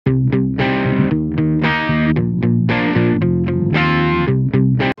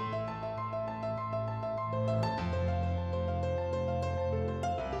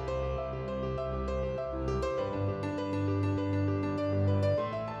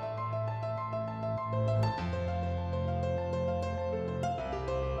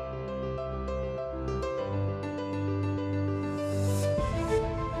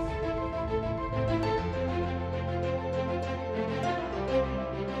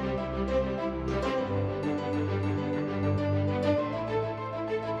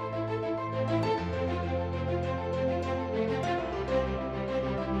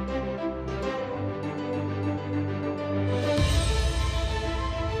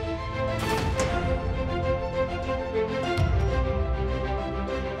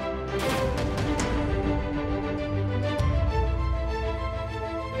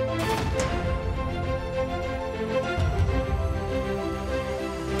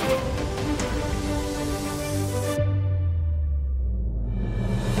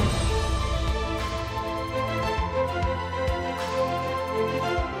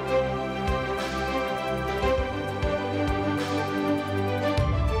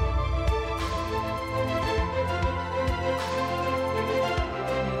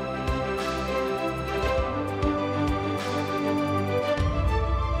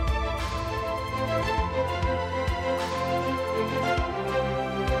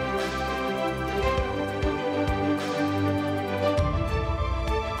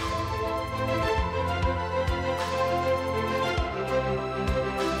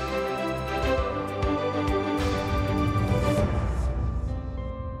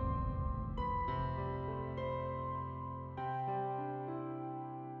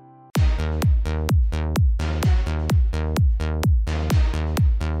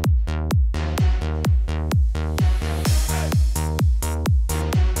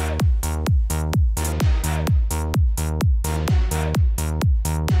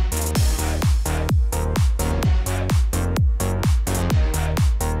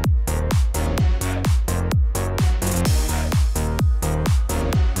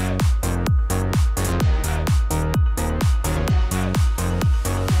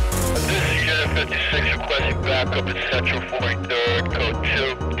back up at Central 43rd, code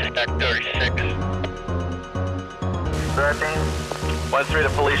 2, stack 36. 13, the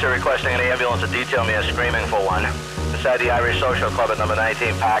police are requesting an ambulance to detail me as screaming for one. Beside the Irish Social Club at number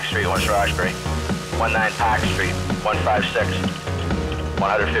 19 Park Street, West Roxbury. 19 Park Street, 156,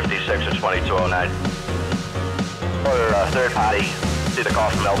 156 or 2209. Or third party, see the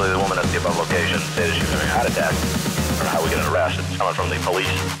call from elderly woman at the above location. Say that she was having a heart attack. I don't know how we get an arrest. It's coming from the police.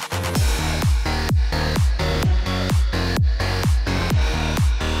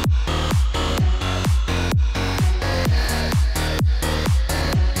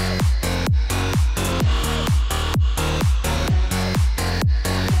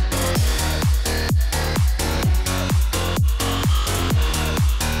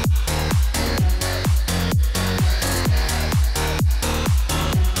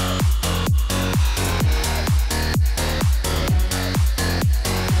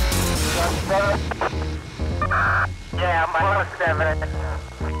 Yeah, I'm 7.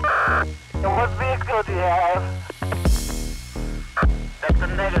 And what vehicle do you have? That's a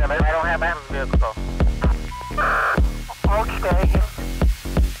negative. I don't have my vehicle. Okay.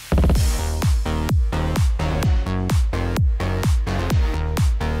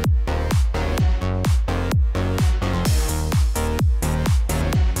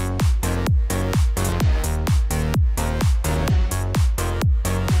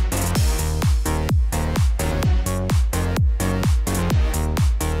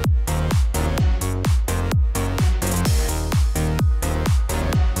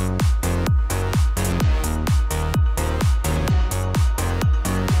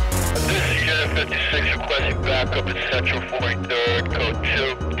 Requesting back up at Central 43rd, code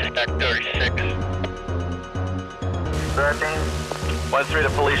 2, stack 36. 13,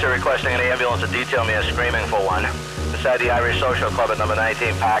 the police are requesting an ambulance to detail me as screaming for one. Beside the Irish Social Club at number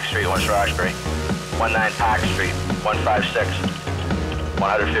 19 Park Street, West Roxbury. 19 Park Street, 156,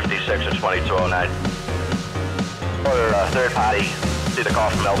 156 or 2209. Or third party, see the call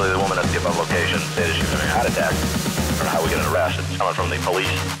from elderly woman at the above location. Say that she was having a heart attack. I don't know how we get an arrest. It's coming from the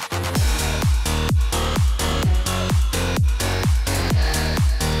police.